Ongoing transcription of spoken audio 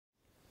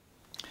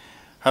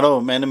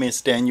Hello, my name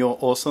is Daniel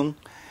Olson,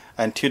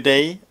 and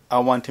today I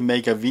want to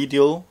make a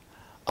video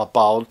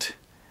about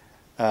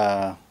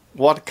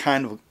what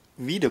kind of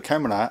video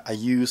camera I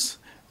use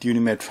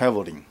during my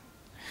traveling.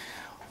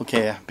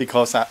 Okay,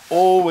 because I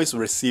always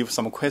receive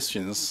some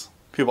questions.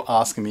 People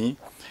ask me,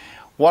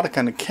 what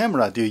kind of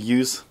camera do you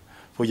use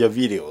for your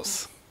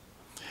videos?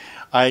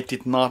 I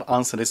did not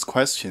answer these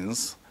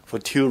questions for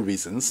two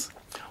reasons.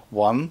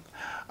 One,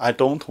 I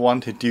don't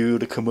want to do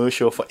the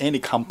commercial for any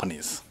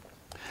companies.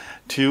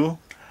 Two,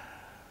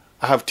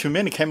 I have too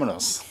many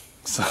cameras,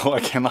 so I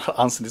cannot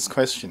answer this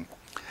question.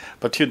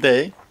 But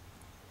today,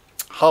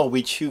 how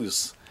we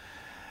choose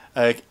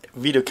a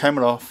video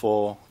camera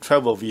for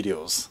travel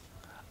videos.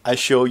 I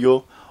show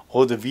you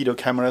all the video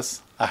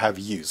cameras I have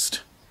used.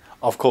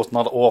 Of course,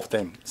 not all of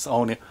them. It's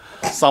only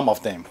some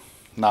of them.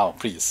 Now,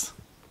 please.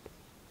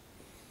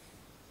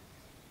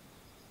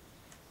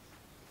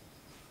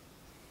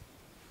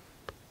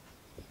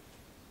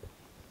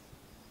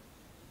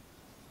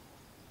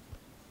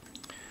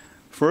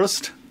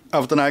 First, I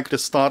would like to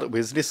start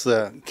with this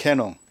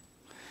Canon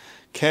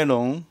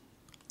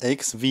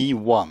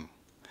XV1.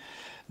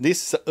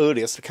 This is the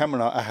earliest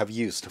camera I have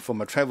used for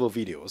my travel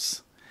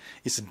videos.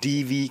 It's a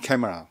DV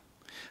camera,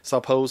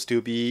 supposed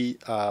to be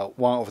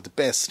one of the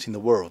best in the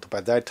world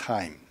by that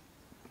time.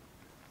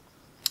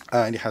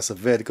 And it has a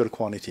very good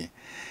quality.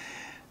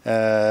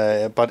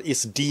 But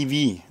it's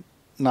DV.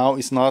 Now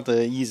it's not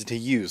easy to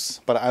use,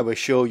 but I will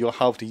show you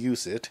how to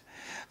use it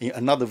in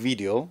another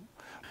video.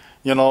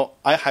 You know,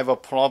 I have a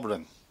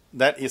problem.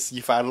 That is,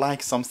 if I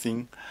like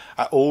something,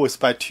 I always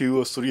buy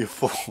 2 or 3 or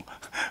 4,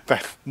 buy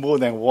more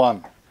than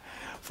one.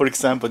 For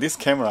example, this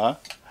camera,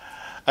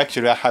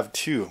 actually I have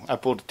 2. I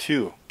bought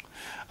 2.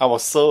 I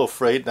was so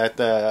afraid that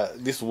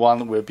this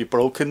one will be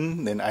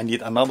broken, then I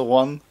need another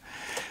one.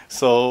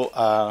 So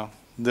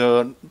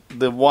the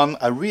one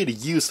I really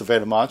used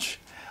very much,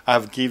 I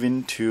have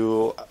given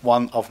to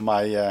one of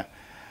my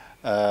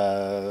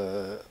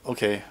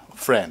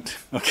friend.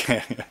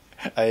 Okay.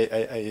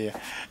 A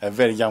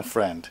very young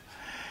friend.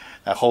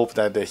 I hope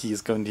that he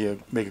is going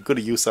to make a good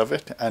use of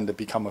it and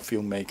become a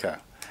filmmaker.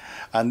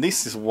 And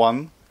this is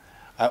one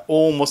I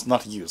almost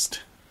not used.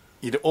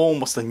 It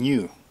almost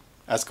new,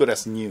 as good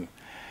as new.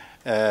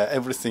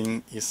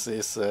 Everything is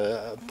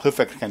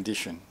perfect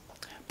condition.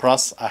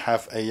 Plus, I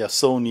have a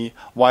Sony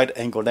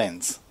wide-angle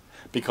lens,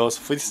 because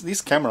for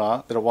this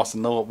camera there was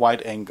no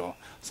wide angle,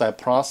 so I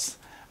plus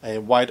a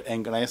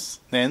wide-angle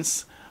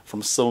lens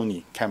from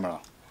Sony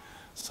camera.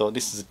 So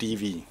this is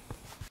DV.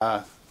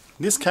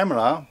 This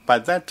camera, by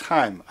that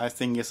time, I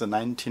think it's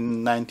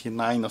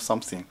 1999 or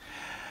something.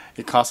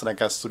 It cost like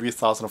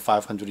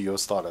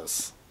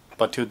 $3,500.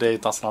 But today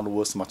that's not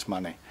worth much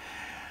money.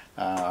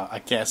 I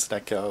guess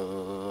like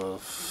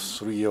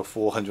 $300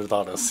 or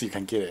 $400 you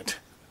can get it.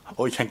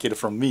 Or you can get it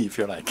from me if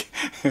you like,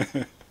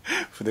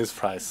 for this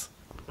price.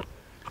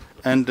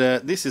 And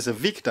this is a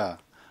Victa.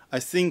 I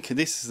think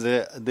this is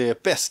the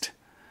best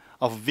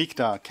of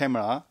Victa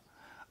camera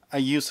I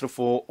used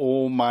for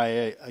all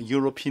my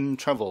European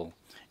travel.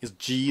 It's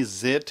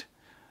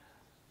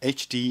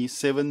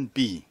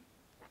GZHD7B.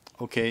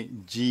 Okay,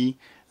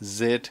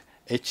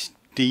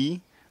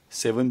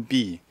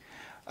 GZHD7B.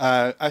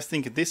 I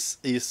think this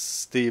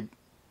is the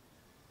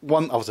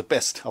one of the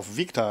best of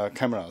Victa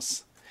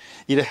cameras.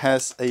 It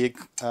has a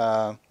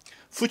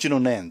Fujino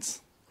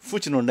lens.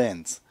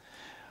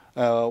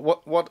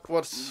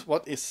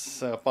 What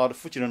is about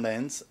Fujino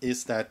lens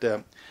is that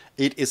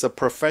it is a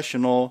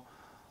professional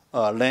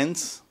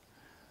lens,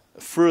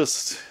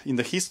 first in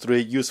the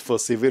history used for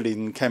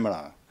civilian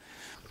camera.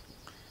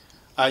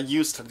 I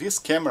used this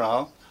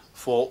camera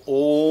for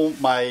all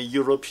my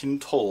European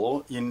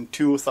tour in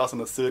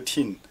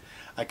 2013.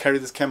 I carry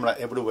this camera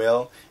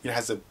everywhere. It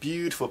has a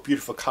beautiful,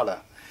 beautiful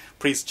color.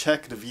 Please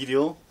check the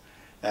video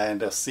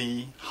and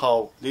see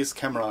how this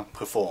camera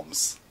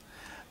performs.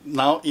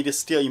 Now it is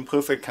still in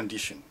perfect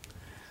condition.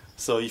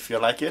 So if you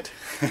like it,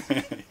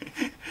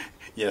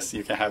 yes,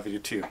 you can have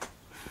it too.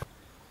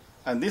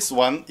 And this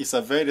one is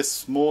a very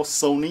small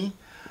Sony.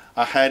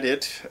 I had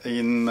it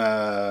in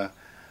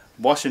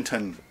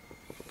Washington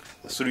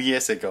 3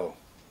 years ago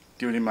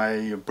during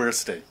my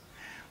birthday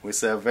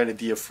with a very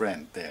dear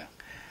friend there.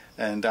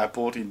 And I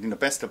bought it in the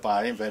Best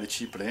Buy very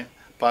cheaply,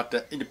 but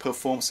it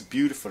performs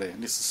beautifully.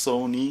 This is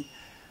Sony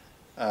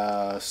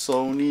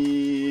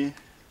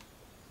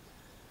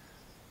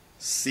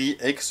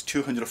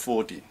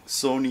CX240.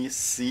 Sony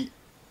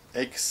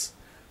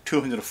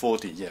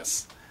CX240,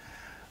 yes.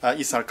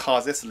 It's a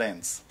Zeiss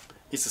lens.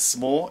 It's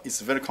small,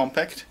 it's very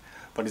compact,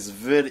 but it's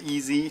very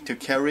easy to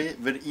carry,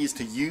 very easy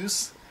to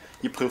use.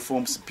 It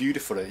performs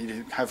beautifully.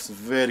 It has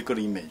very good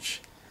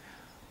image.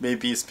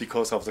 Maybe it's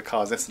because of the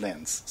Zeiss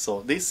lens.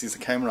 So this is the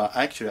camera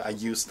actually I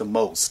use the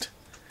most.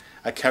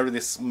 I carry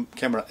this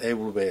camera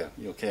everywhere.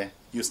 Okay,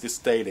 use this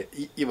daily,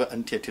 even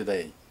until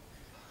today.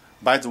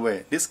 By the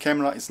way, this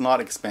camera is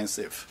not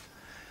expensive.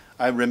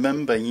 I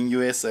remember in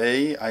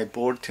USA I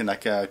bought it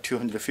like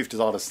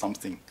 $250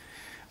 something.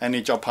 And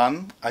in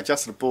Japan, I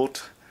just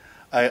bought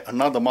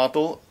another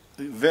model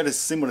very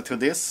similar to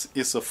this.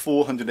 It's a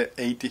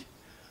 $480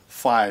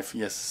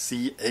 yes,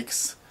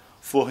 CX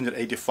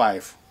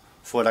 485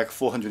 for like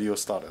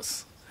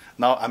 $400.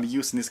 Now I'm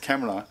using this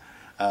camera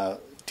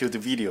to the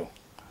video.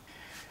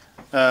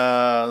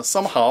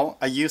 Somehow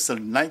I used a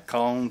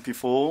Nikon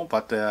before,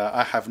 but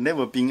I have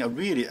never been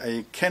really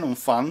a Canon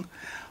fan.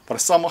 But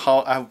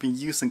somehow I've been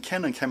using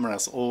Canon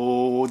cameras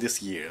all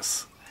these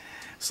years.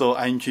 So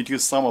I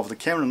introduced some of the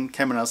Canon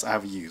cameras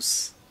I've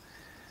used.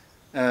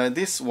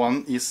 This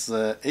one is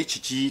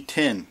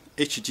HG10.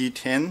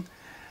 HG10.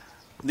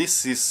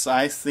 This is,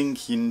 I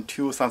think, in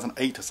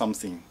 2008 or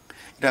something.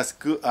 It has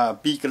good,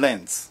 big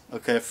lens,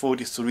 okay,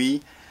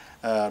 43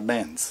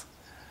 lens,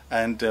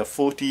 and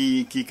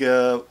 40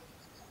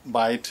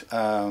 gigabyte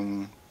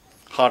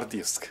hard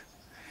disk.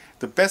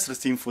 The best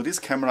thing for this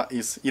camera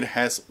is it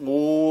has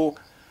all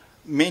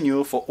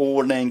menu for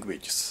all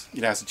languages.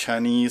 It has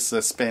Chinese,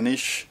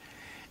 Spanish,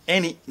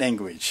 any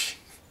language.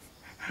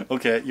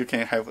 Okay, you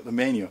can have the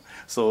menu.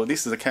 So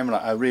this is a camera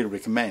I really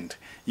recommend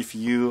if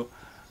you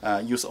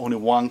use only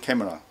one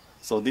camera.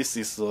 So this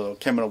is the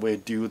camera where you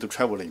do the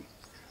traveling.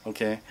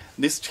 Okay,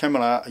 this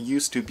camera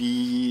used to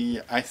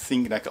be, I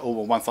think, like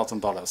over $1,000,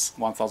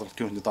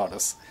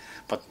 $1,200,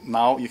 but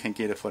now you can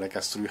get it for like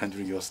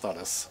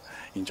 $300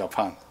 in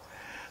Japan.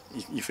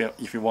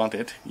 If you want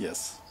it,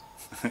 yes,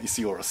 it's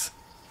yours.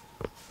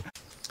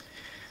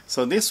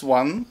 So this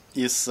one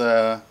is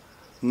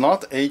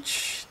not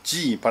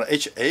HG but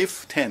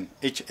HF10.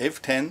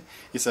 HF10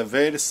 is a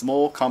very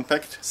small,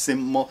 compact,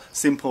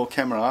 simple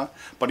camera,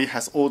 but it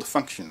has all the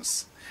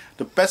functions.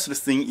 The best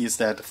thing is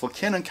that for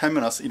Canon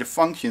cameras, it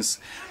functions.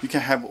 You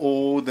can have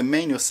all the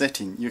menu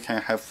setting. You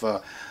can have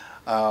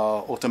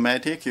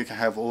automatic. You can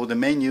have all the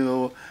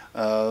menu.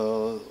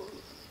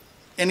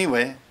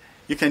 Anyway,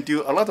 you can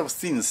do a lot of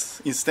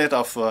things instead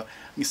of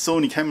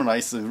Sony camera.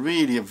 Is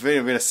really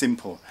very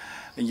simple.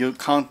 You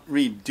can't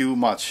really do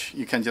much.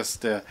 You can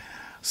just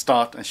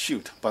start and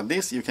shoot. But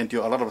this you can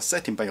do a lot of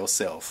setting by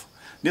yourself.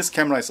 This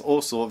camera is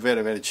also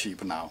very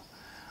cheap now.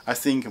 I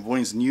think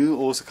when it's new,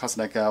 also costs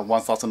like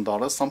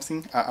 $1,000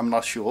 something. I'm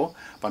not sure,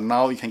 but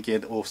now you can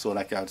get also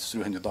like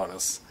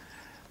 $300.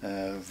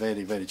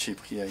 Very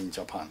cheap here in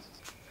Japan.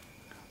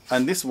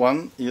 And this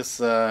one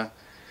is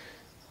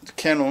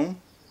Canon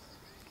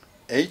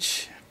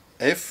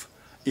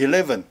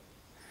HF11.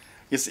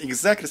 It's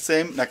exactly the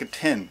same like a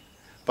 10,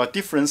 but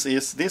difference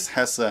is this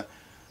has a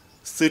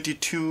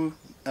 32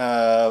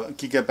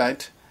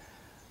 gigabyte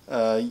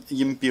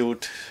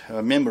inbuilt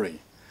memory.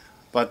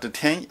 But the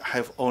 10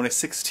 have only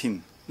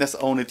 16. That's the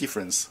only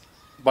difference.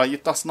 But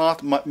it does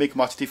not make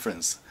much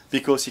difference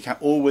because you can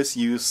always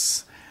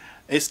use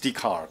SD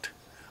card.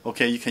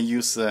 Okay, you can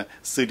use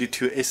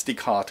 32 SD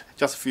card.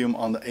 Just film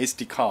on the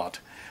SD card.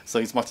 So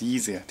it's much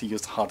easier to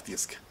use hard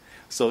disk.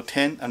 So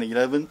 10 and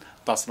 11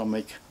 does not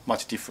make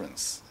much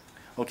difference.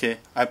 Okay,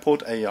 I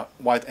put a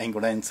wide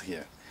angle lens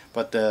here,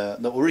 but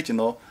the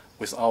original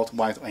without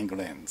wide angle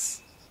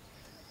lens.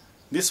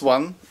 This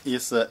one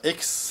is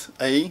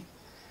XA30.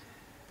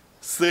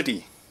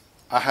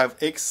 I have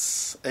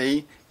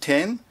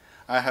XA10,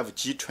 I have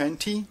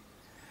G20,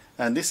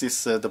 and this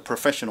is the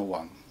professional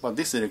one. But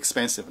this is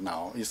expensive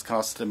now. It's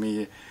cost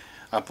me,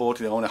 I bought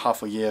it only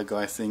half a year ago,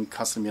 I think,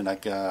 cost me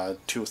like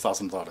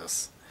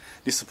 $2,000.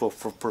 This is for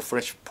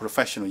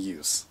professional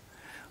use.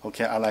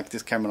 Okay, I like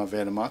this camera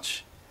very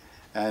much,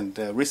 and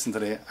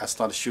recently I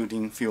started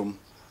shooting film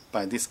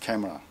by this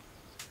camera.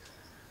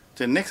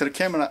 The next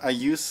camera I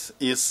use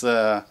is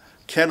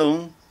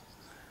Canon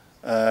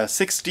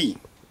 6D.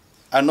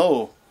 I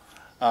know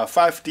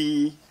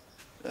 5D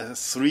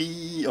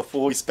 3 or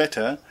 4 is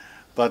better,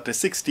 but the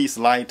 6D is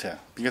lighter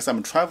because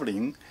I'm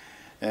traveling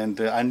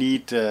and I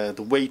need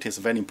the weight is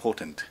very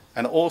important.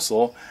 And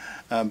also,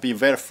 be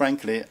very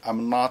frankly,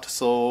 I'm not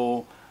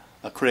so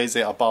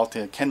crazy about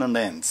the Canon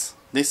lens.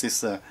 This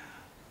is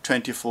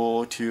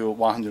 24 to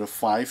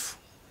 105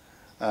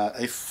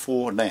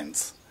 f4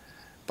 lens,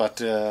 but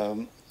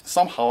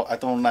somehow I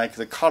don't like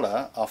the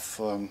color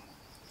of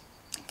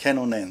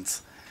Canon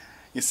lens.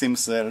 It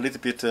seems a little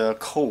bit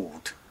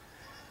cold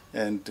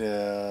and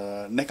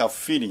lack of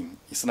feeling.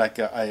 It's like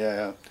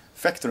a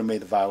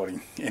factory-made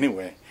violin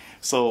anyway.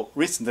 So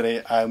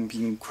recently I'm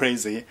being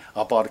crazy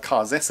about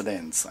Zeiss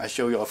lens. I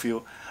show you a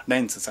few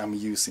lenses I'm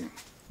using.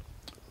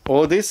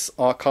 All these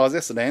are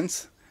Zeiss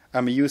lens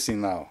I'm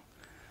using now.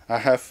 I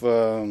have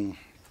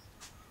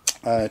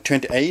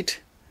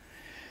 28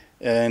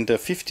 and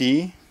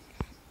 50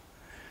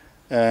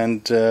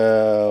 and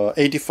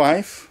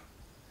 85.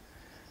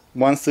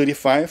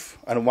 135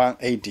 and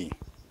 180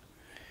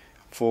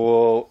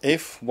 for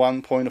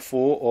f1.4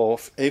 or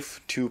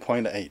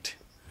f2.8.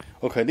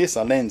 Okay, these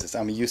are lenses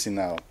I'm using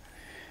now.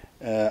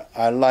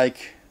 I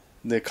like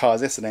the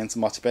Zeiss lens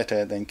much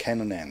better than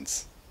Canon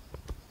lens.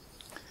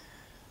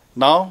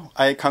 Now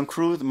I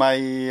conclude my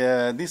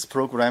this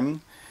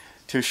program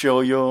to show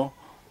you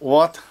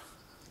what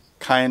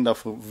kind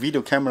of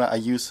video camera I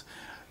use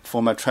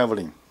for my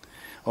traveling.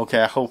 Okay,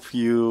 I hope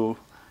you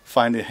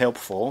find it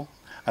helpful.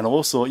 And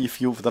also,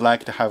 if you would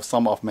like to have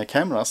some of my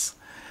cameras,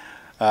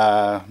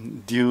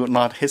 do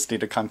not hesitate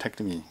to contact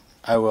me.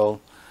 I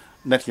will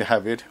let you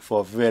have it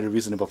for a very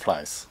reasonable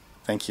price.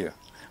 Thank you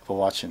for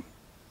watching.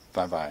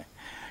 Bye bye.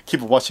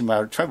 Keep watching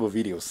my travel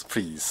videos,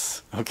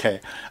 please.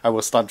 Okay, I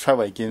will start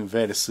travel again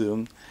very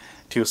soon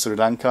to Sri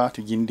Lanka,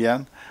 to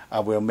India. I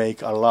will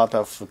make a lot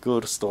of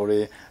good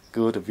story,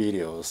 good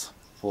videos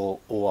for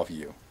all of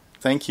you.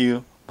 Thank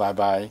you. Bye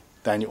bye.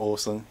 Daniel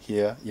Olsen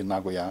here in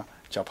Nagoya,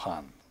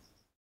 Japan.